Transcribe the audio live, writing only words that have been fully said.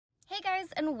Hey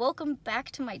guys, and welcome back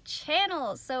to my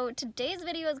channel. So today's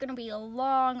video is going to be a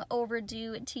long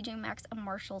overdue TjMaxx and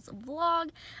Marshalls vlog.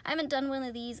 I haven't done one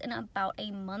of these in about a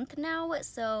month now,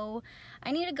 so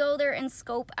I need to go there and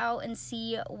scope out and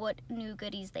see what new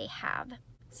goodies they have.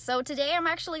 So today I'm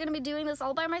actually going to be doing this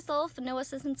all by myself, no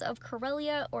assistance of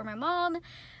Corellia or my mom.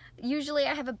 Usually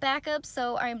I have a backup,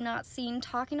 so I'm not seen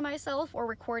talking to myself or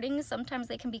recording. Sometimes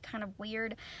they can be kind of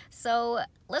weird. So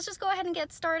let's just go ahead and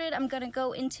get started. I'm gonna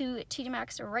go into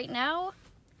TjMaxx right now.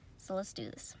 So let's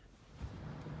do this.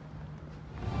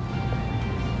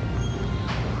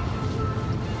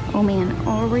 Oh man,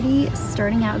 already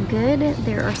starting out good.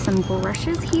 There are some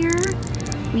brushes here.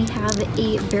 We have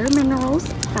a Bare Minerals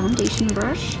foundation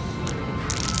brush,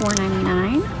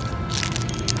 $4.99.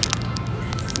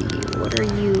 What are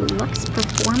you? Luxe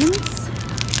Performance,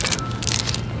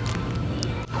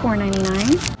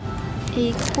 $4.99.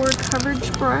 A core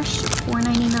coverage brush,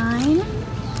 $4.99.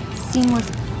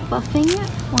 Seamless buffing,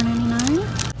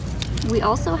 $4.99. We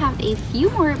also have a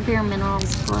few more Bare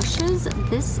Minerals brushes.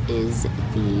 This is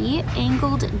the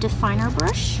angled definer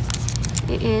brush.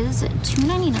 It is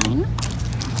 $2.99.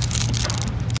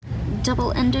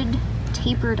 Double-ended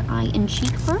tapered eye and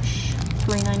cheek brush,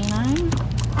 $3.99.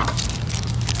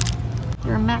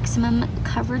 Their maximum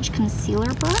coverage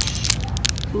concealer brush.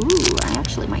 Ooh, I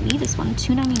actually might need this one,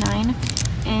 $2.99.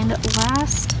 And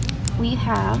last, we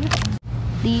have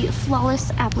the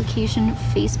Flawless Application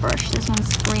Face Brush. This one's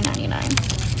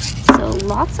 $3.99. So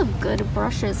lots of good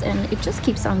brushes, and it just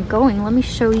keeps on going. Let me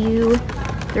show you.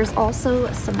 There's also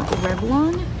some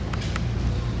Revlon.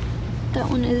 That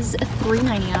one is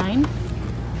 $3.99.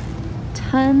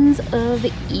 Tons of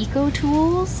Eco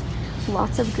Tools.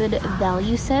 Lots of good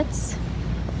value sets.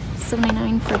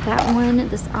 $7.99 for that one.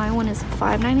 This eye one is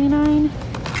 $5.99.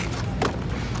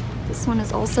 This one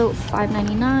is also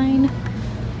 $5.99.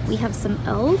 We have some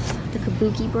e.l.f. the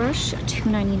Kabuki brush,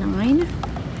 $2.99.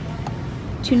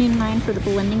 $2.99 for the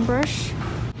blending brush.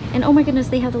 And oh my goodness,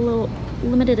 they have the little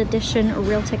limited edition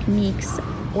Real Techniques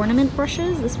ornament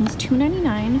brushes. This one's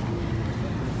 $2.99.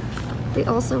 They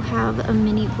also have a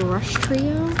mini brush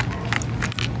trio.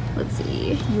 Let's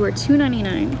see, you are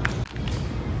 $2.99.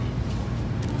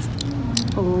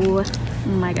 Oh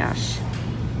my gosh.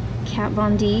 Kat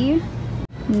Von D,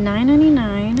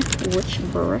 $9.99. Which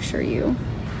brush are you?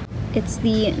 It's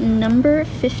the number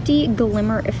 50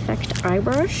 Glimmer Effect Eye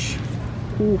Brush.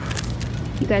 Ooh,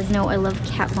 you guys know I love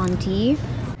Kat Von D.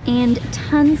 And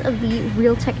tons of the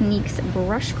Real Techniques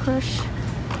Brush Crush.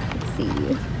 Let's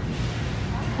see.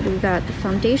 We've got the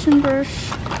foundation brush,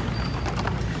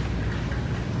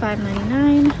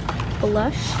 $5.99.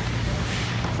 Blush,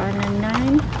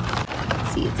 $5.99.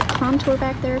 See, it's a contour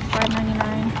back there,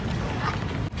 $5.99.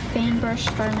 Fang brush,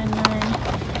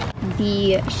 $5.99.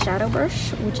 The shadow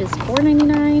brush, which is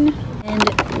 $4.99.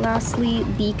 And lastly,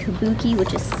 the Kabuki,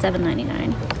 which is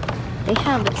 $7.99. They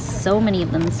have so many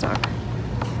of them in stock.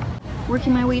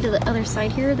 Working my way to the other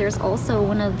side here, there's also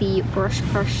one of the Brush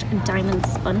Crush Diamond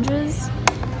Sponges,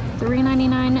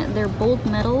 $3.99. They're bold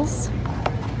metals,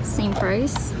 same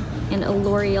price. And a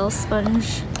L'Oreal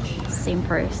sponge, same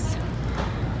price.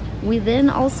 We then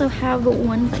also have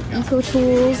one by Eco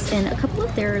Tools and a couple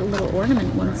of their little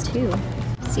ornament ones too.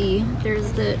 See,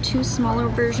 there's the two smaller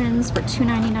versions for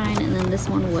 $2.99, and then this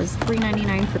one was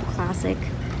 $3.99 for the classic.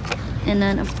 And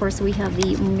then of course we have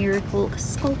the Miracle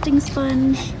Sculpting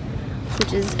Sponge,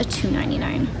 which is a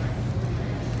 $2.99.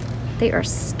 They are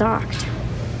stocked.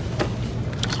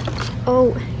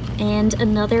 Oh, and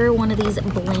another one of these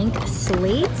blank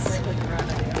slates,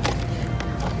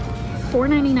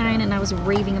 $4.99, and I was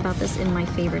raving about this in my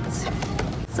favorites.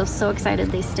 So excited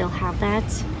they still have that.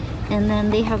 And then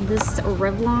they have this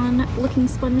Revlon looking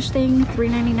sponge thing,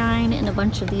 $3.99, and a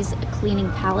bunch of these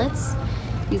cleaning palettes.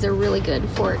 These are really good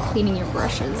for cleaning your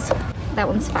brushes. That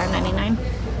one's $5.99.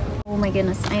 Oh my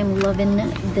goodness, I am loving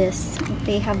this.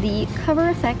 They have the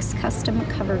Cover FX custom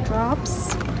cover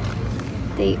drops.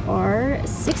 They are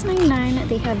 $6.99.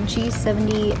 They have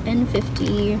G70,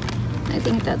 N50. I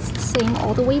think that's the same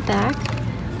all the way back.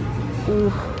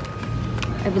 Ooh,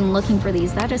 I've been looking for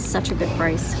these. That is such a good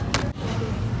price.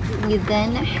 We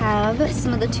then have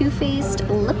some of the Too Faced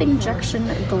Lip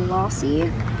Injection Glossy.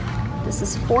 This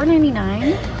is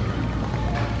 $4.99.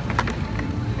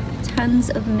 Tons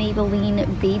of Maybelline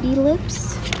Baby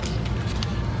Lips,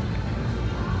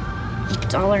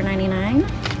 $1.99.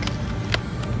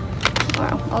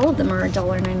 Wow, all of them are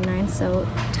 $1.99, so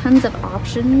tons of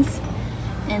options.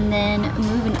 And then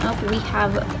moving up, we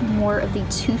have more of the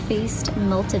Too Faced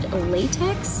Melted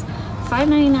Latex,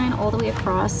 $5.99 all the way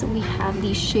across. We have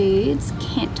these shades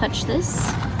Can't Touch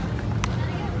This,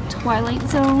 Twilight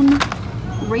Zone,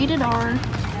 Rated R,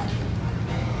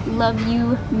 Love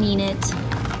You, Mean It,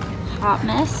 Hot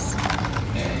Mess.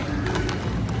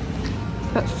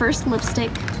 But first,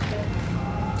 lipstick,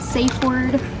 Safe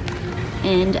Word,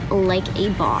 and Like a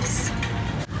Boss.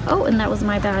 Oh, and that was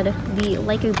my bad. The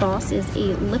Like a Boss is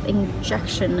a lip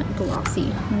injection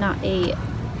glossy, not a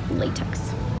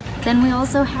latex. Then we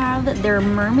also have their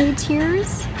Mermaid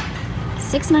Tears,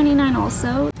 $6.99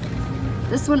 also.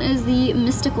 This one is the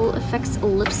Mystical Effects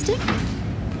lipstick.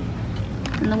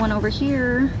 And the one over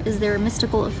here is their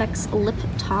Mystical Effects lip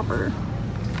topper.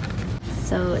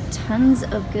 So tons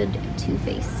of good Too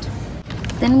Faced.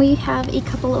 Then we have a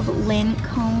couple of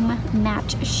Lancome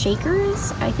matte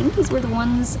shakers. I think these were the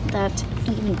ones that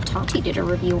even Tati did a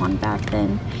review on back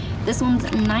then. This one's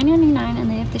 $9.99 and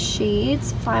they have the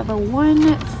shades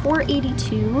 501,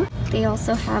 482. They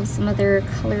also have some other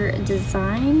color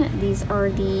design. These are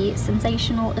the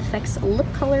Sensational Effects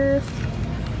lip color,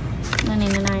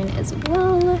 $9.99 as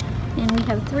well. And we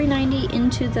have $3.90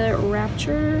 Into the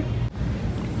Rapture.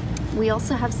 We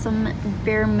also have some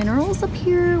Bare Minerals up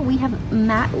here. We have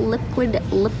Matte Liquid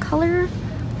Lip Color,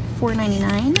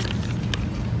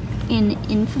 $4.99 in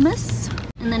Infamous.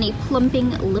 And then a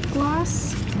Plumping Lip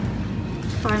Gloss,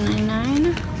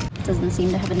 $5.99. Doesn't seem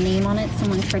to have a name on it.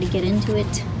 Someone tried to get into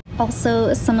it.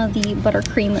 Also, some of the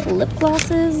Buttercream Lip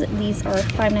Glosses. These are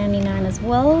 $5.99 as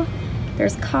well.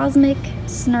 There's Cosmic,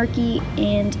 Snarky,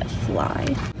 and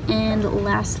Fly. And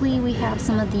lastly, we have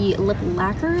some of the lip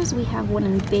lacquers. We have one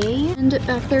in Bay and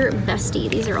back there, Bestie.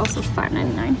 These are also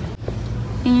 $5.99.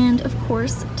 And of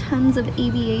course, tons of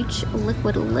ABH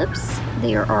liquid lips.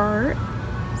 There are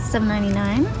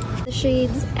 $7.99. The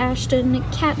shades Ashton,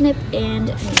 Catnip, and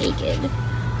Naked.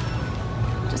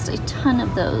 Just a ton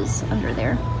of those under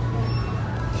there.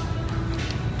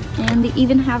 And they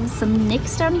even have some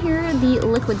NYX down here, the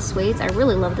liquid suedes. I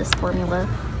really love this formula.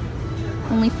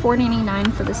 Only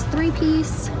 $4.99 for this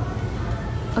 3-piece.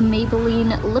 A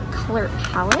Maybelline lip color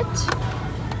palette.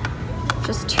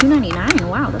 Just $2.99.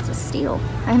 Wow, that's a steal.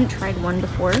 I haven't tried one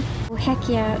before. Oh, heck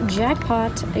yeah,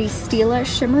 jackpot. A Stila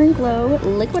Shimmer and Glow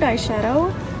liquid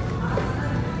eyeshadow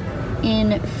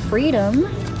in Freedom.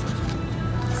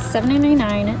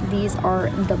 $7.99. These are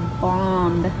the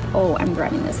bomb. Oh, I'm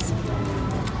grabbing this.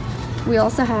 We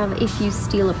also have a few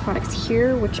Stila products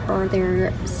here, which are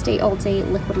their Stay All Day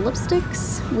liquid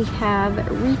lipsticks. We have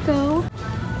Rico,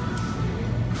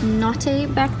 Notte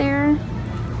back there,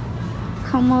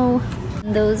 Como.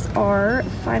 Those are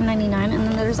 $5.99, and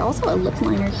then there's also a lip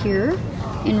liner here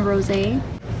in Rosé,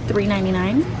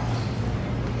 $3.99.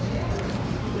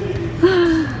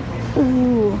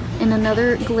 Ooh, and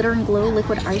another Glitter and Glow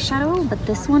liquid eyeshadow, but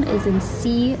this one is in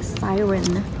Sea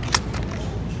Siren.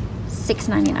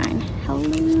 $6.99.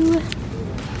 Hello.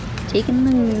 Taking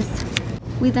those.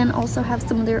 We then also have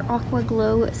some of their Aqua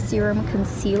Glow Serum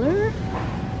Concealer.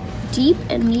 Deep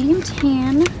and Medium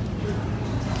Tan.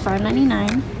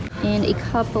 $5.99. And a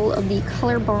couple of the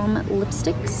Color Balm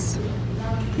lipsticks.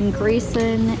 In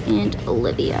Grayson and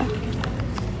Olivia.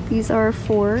 These are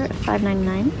for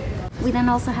 $5.99. We then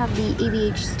also have the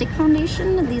ABH Stick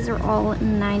Foundation. These are all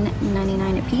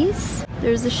 $9.99 a piece.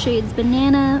 There's the shades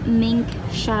Banana, Mink,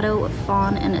 Shadow,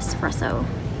 Fawn, and Espresso. I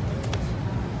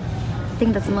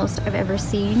think that's the most I've ever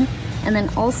seen. And then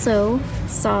also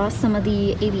saw some of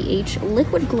the ABH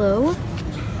Liquid Glow.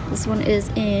 This one is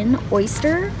in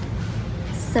Oyster,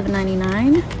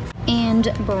 $7.99,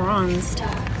 and Bronzed.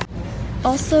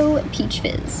 Also Peach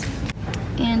Fizz.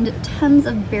 And tons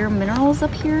of Bare Minerals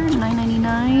up here,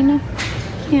 $9.99.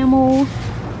 Camel,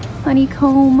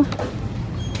 Honeycomb,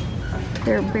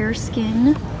 their Bare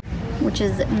Skin, which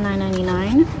is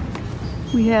 $9.99.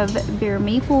 We have Bare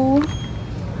Maple,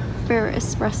 Bare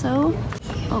Espresso.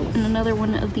 Oh, and another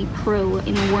one of the Pro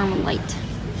in Warm Light.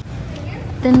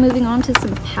 Then moving on to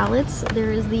some palettes,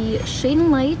 there is the Shade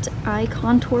and Light Eye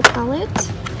Contour Palette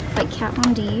by Kat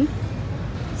Von D.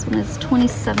 This one is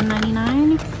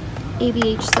 $27.99.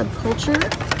 ABH Subculture,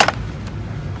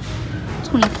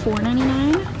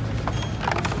 $24.99.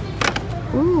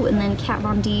 Ooh, and then Kat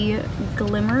Von D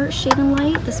Glimmer Shade and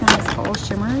Light. This one is all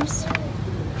shimmers,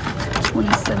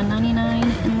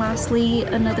 $27.99. And lastly,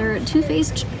 another Too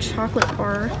Faced Chocolate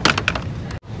Bar,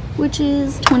 which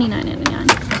is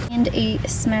 $29.99. And a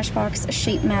Smashbox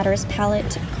Shape Matters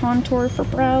Palette Contour for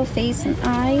brow, face, and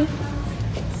eye.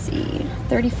 Let's see,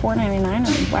 $34.99.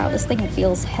 Oh, wow, this thing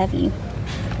feels heavy.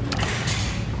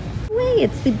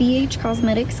 It's the BH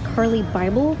Cosmetics Carly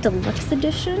Bible Deluxe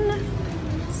Edition,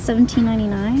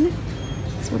 $17.99.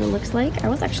 That's what it looks like. I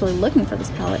was actually looking for this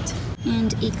palette.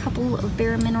 And a couple of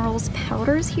Bare Minerals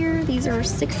powders here. These are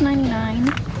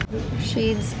 $6.99.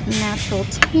 Shades Natural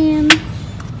Tan,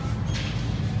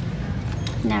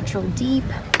 Natural Deep,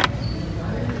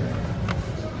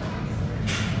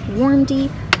 Warm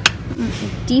Deep,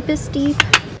 Deepest Deep,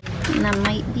 and that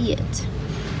might be it.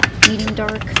 Medium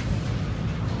Dark,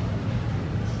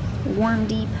 Warm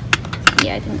Deep.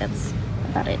 Yeah, I think that's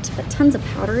about it. But tons of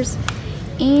powders.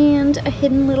 And a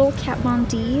hidden little Kat Von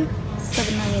D,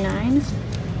 $7.99. I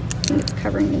think it's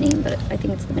covering the name, but I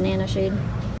think it's the banana shade.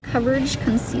 Coverage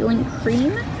Concealing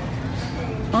Cream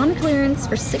on clearance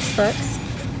for $6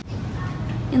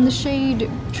 in the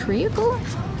shade Treacle.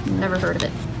 Never heard of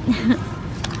it.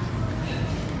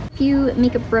 Few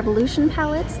Makeup Revolution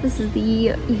palettes. This is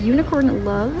the Unicorn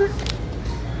Love,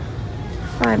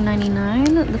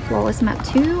 $5.99. The Flawless Matte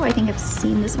 2. I think I've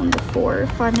seen this one before.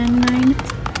 $5.99.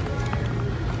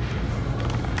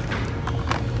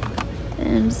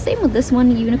 And same with this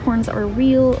one. Unicorns Are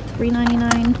Real,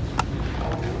 $3.99.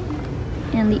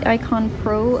 And the Icon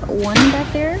Pro 1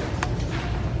 back there,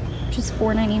 which is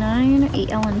 $4.99. A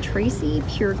Ellen Tracy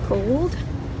Pure Gold,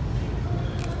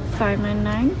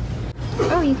 $5.99.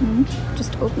 Oh, you can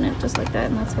just open it just like that,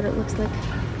 and that's what it looks like.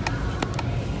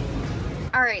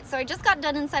 Alright, so I just got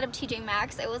done inside of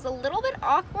TjMaxx. It was a little bit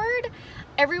awkward.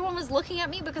 Everyone was looking at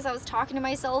me because I was talking to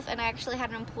myself, and I actually had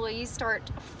an employee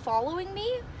start following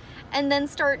me and then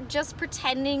start just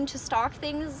pretending to stock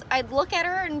things. I'd look at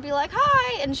her and be like,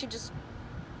 hi, and she'd just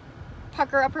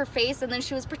pucker up her face, and then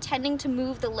she was pretending to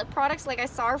move the lip products. Like, I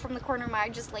saw her from the corner of my eye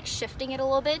just like shifting it a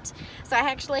little bit. So I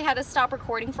actually had to stop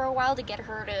recording for a while to get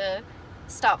her to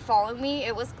stop following me.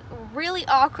 It was really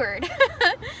awkward.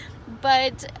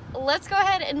 But let's go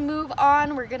ahead and move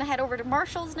on. We're gonna head over to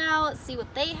Marshalls now, see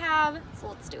what they have. So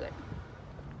let's do it.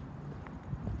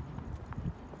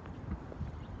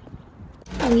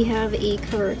 We have a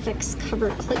Cover FX Cover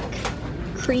Click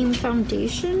Cream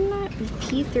Foundation,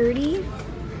 P30,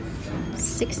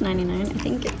 $6.99. I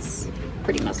think it's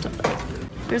pretty messed up though.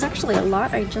 There's actually a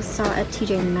lot I just saw at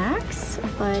TjMaxx,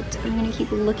 but I'm gonna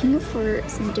keep looking for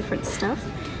some different stuff.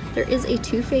 There is a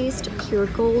Too Faced Pure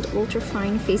Gold Ultra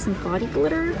Fine Face and Body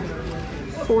Glitter,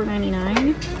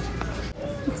 $4.99.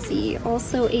 Let's see,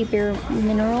 also a Bare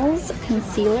Minerals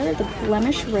Concealer, the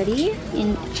Blemish Ready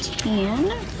in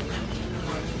Tan,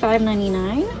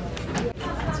 $5.99.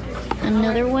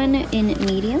 Another one in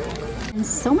medium. And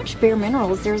so much Bare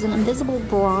Minerals. There's an Invisible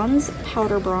Bronze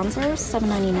Powder Bronzer,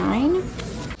 $7.99.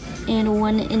 And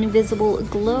one Invisible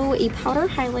Glow, a powder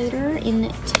highlighter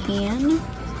in tan.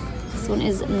 This one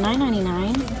is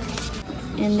 $9.99.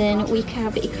 And then we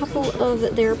have a couple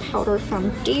of their powder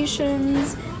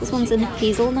foundations. This one's in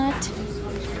Hazelnut,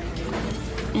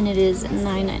 and it is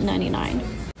 $9.99.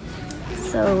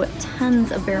 So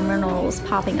tons of Bare Minerals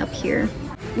popping up here.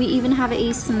 We even have a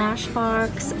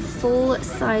Smashbox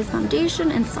full-size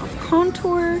foundation and soft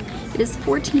contour. It is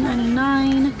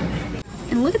 $14.99.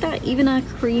 And look at that, even a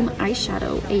cream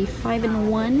eyeshadow, a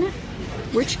 5-in-1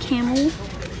 Rich Camel,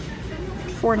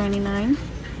 $4.99.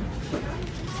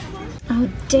 Oh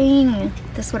dang,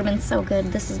 this would have been so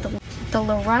good. This is the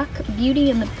Lorac Beauty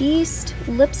and the Beast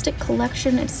lipstick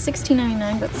collection. It's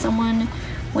 $16.99, but someone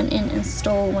went in and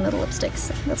stole one of the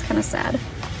lipsticks. That's kind of sad.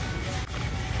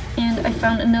 And I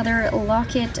found another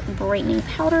Lock-It Brightening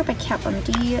Powder by Kat Von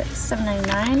D,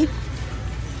 $7.99.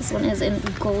 This one is in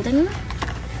golden.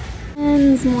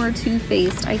 And some more Too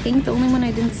Faced. I think the only one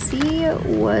I didn't see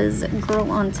was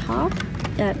Girl on Top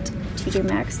at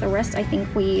TjMaxx. The rest I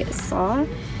think we saw,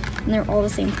 and they're all the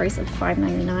same price of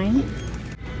 $5.99.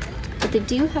 But they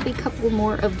do have a couple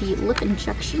more of the lip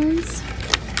injections.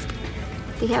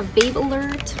 They have Babe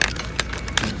Alert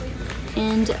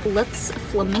and Let's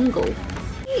Flamingo.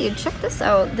 Hey, check this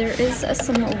out. There is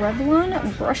some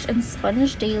Revlon Brush and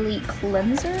Sponge Daily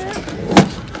Cleanser.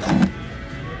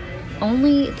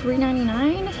 Only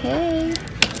 $3.99. Hey.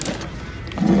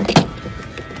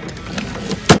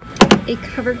 A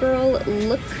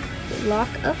CoverGirl Lock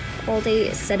Up All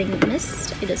Day Setting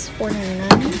Mist. It is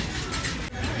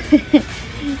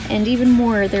 $4.99. And even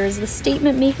more, there's the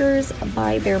Statement Makers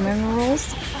by Bare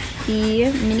Minerals.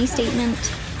 The Mini Statement,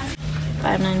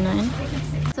 $5.99.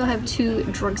 So I have two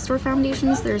drugstore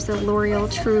foundations. There's the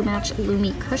L'Oreal True Match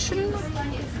Lumi Cushion,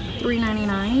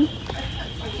 $3.99.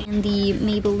 And the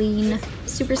Maybelline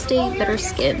Superstay Better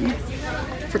Skin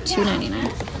for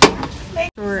 $2.99.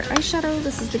 For eyeshadow,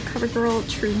 this is the CoverGirl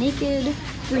True Naked,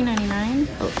 $3.99.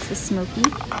 Oh, it's the smoky.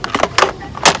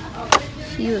 A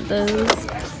few of those.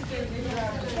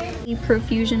 The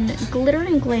Profusion Glitter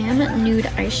and Glam Nude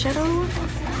Eyeshadow.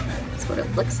 That's what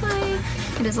it looks like.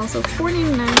 It is also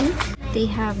 $4.99. They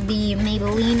have the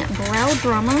Maybelline Brow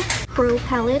Drama Pro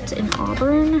Palette in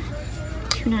Auburn,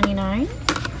 $2.99.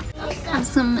 have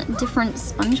some different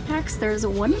sponge packs. There's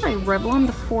one by Revlon,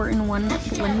 the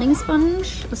 4-in-1 blending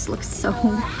sponge. This looks so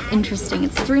interesting.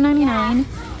 It's $3.99.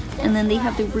 And then they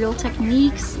have the Real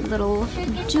Techniques little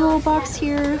dual box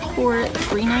here for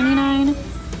 $3.99. You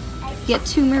get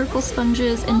 2 miracle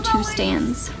sponges and 2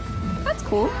 stands. That's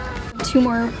cool. 2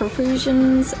 more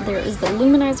perfusions. There is the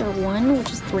Luminizer one,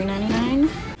 which is $3.99,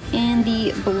 and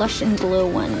the Blush and Glow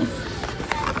one,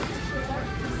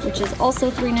 which is also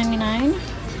 $3.99.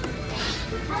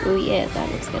 Oh yeah,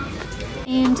 that looks good.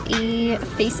 And a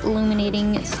face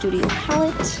illuminating studio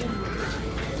palette,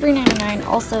 $3.99,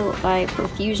 also by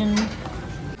Profusion.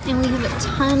 And we have a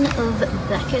ton of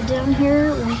Becca down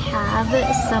here. We have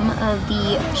some of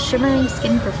the Shimmering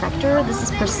Skin Perfector. This is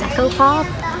Prosecco Pop.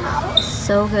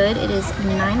 So good. It is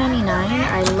 $9.99.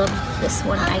 I love this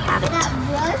one. I have it. We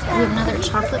have another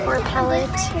chocolate bar palette.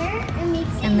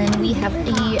 And then we have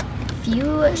a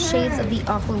few shades of the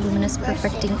Aqua Luminous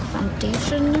Perfecting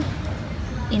Foundation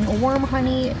in Warm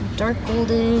Honey, Dark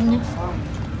Golden,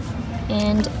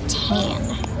 and Tan.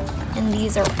 And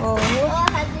these are all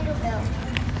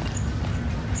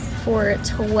for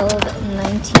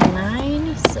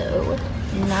 $12.99, so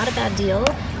not a bad deal.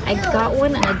 I got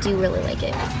one and I do really like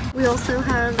it. We also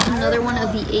have another one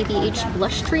of the ABH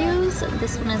blush trios.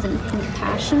 This one is in Pink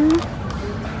Passion.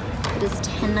 It is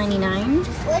 $10.99.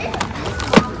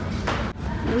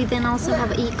 We then also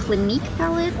have a Clinique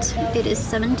palette. It is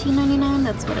 $17.99.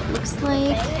 That's what it looks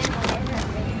like.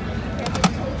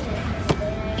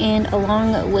 And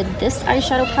along with this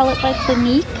eyeshadow palette by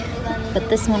Clinique, but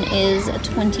this one is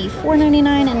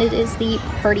 $24.99, and it is the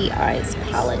Party Eyes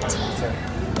palette.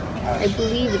 I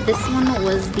believe this one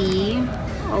was the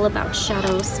All About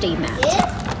Shadow Stay Matte.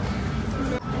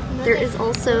 There is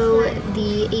also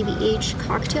the ABH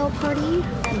Cocktail Party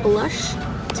blush,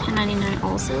 $10.99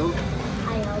 also.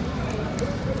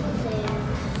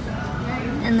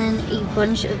 And then a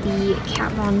bunch of the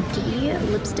Kat Von D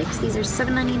lipsticks. These are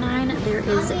 $7.99. There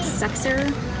is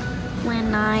Sexer, Plan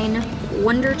 9,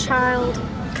 Wonder Child,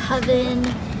 Coven,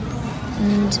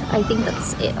 and I think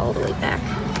that's it all the way back.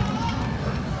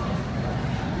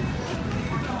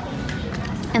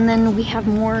 And then we have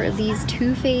more of these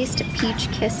Too Faced Peach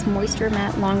Kiss Moisture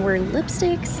Matte Longwear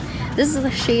lipsticks. This is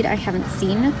a shade I haven't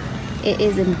seen. It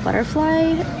is in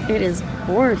Butterfly. It is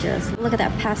gorgeous. Look at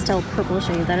that pastel purple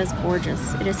shade. That is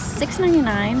gorgeous. It is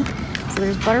 $6.99. So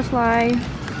there's Butterfly,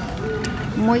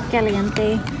 Muy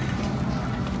Caliente,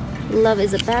 Love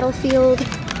is a Battlefield,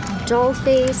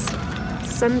 Dollface,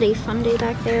 Sunday Funday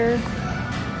back there.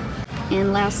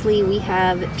 And lastly, we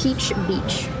have Peach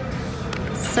Beach.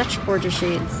 Such gorgeous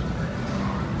shades.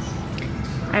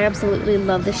 I absolutely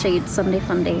love the shade Sunday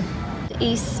Funday.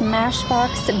 A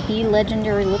Smashbox Be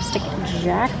Legendary Lipstick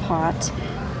Jackpot.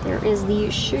 There is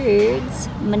the shades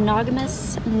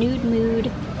Monogamous, Nude Mood,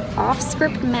 Off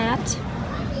Script Matte,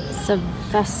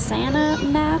 Savasana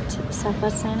Matte,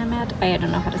 I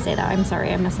don't know how to say that. I'm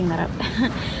sorry, I'm messing that up.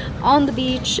 On the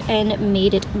Beach, and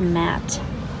Made It Matte.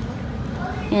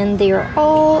 And they are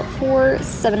all for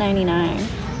 $7.99.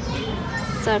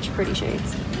 Such pretty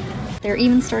shades. They're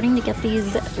even starting to get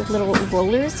these little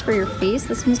rollers for your face.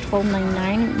 This one's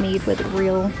 $12.99, made with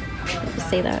real,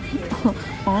 say that,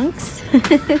 onks.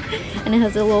 And it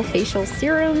has a little facial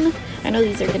serum. I know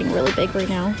these are getting really big right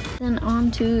now. Then on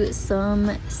to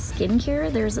some skincare.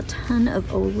 There's a ton of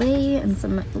Olay and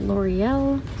some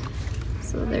L'Oreal.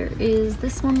 So there is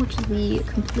this one, which is the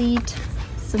Complete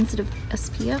Sensitive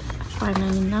SPF,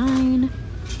 $5.99.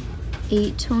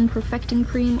 A Tone Perfecting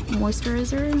Cream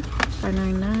Moisturizer,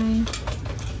 $5.99.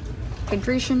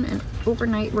 Hydration and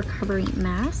Overnight Recovery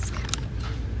Mask,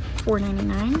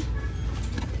 $4.99.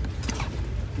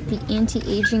 The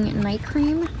Anti-Aging Night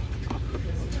Cream,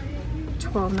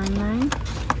 $12.99.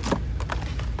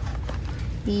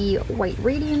 The White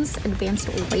Radiance Advanced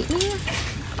Whitening,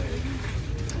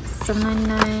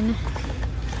 $7.99.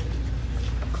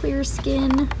 Clear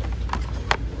Skin,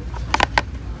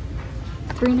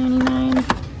 $3.99.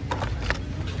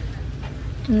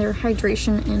 And their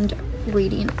Hydration and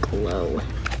Radiant Glow,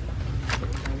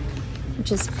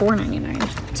 which is $4.99.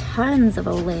 Tons of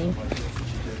Olay.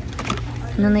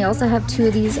 And then they also have two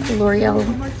of these L'Oreal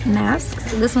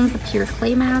masks. This one's the Pure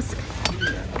Clay Mask,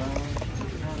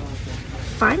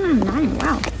 $5.99.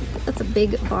 Wow, that's a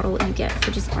big bottle you get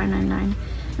for just $5.99. And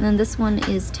then this one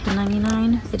is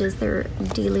 $10.99. It is their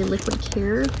Daily Liquid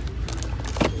Care.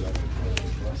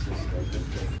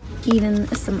 Even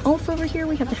some e.l.f. over here.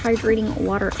 We have the Hydrating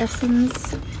Water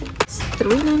Essence. It's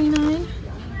 $3.99.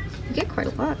 You get quite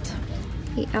a lot.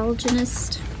 The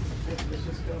Algenist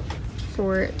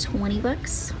for 20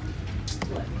 bucks.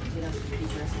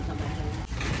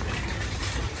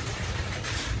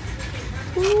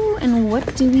 Ooh, and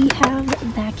what do we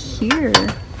have back here?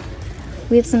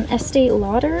 We have some Estee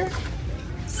Lauder,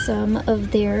 some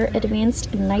of their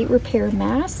advanced night repair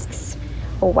masks.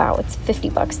 Oh wow, it's 50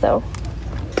 bucks though.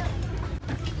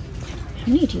 How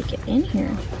many do you get in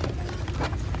here?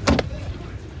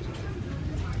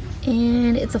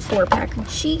 And it's a 4-pack.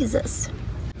 Jesus,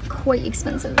 quite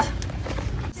expensive.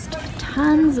 Just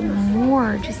tons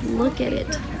more. Just look at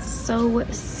it. So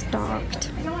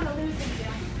stocked.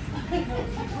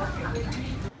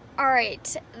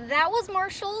 Alright, that was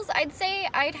Marshalls. I'd say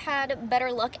I'd had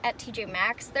better luck at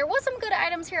TjMaxx. There was some good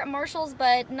items here at Marshalls,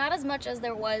 but not as much as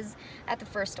there was at the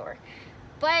first store.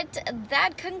 But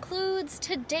that concludes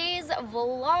today's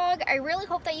vlog. I really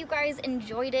hope that you guys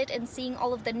enjoyed it and seeing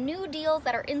all of the new deals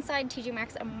that are inside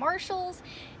TjMaxx and Marshalls.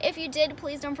 If you did,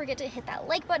 please don't forget to hit that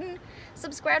like button,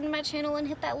 subscribe to my channel, and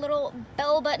hit that little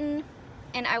bell button.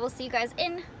 And I will see you guys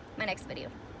in my next video.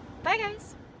 Bye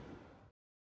guys!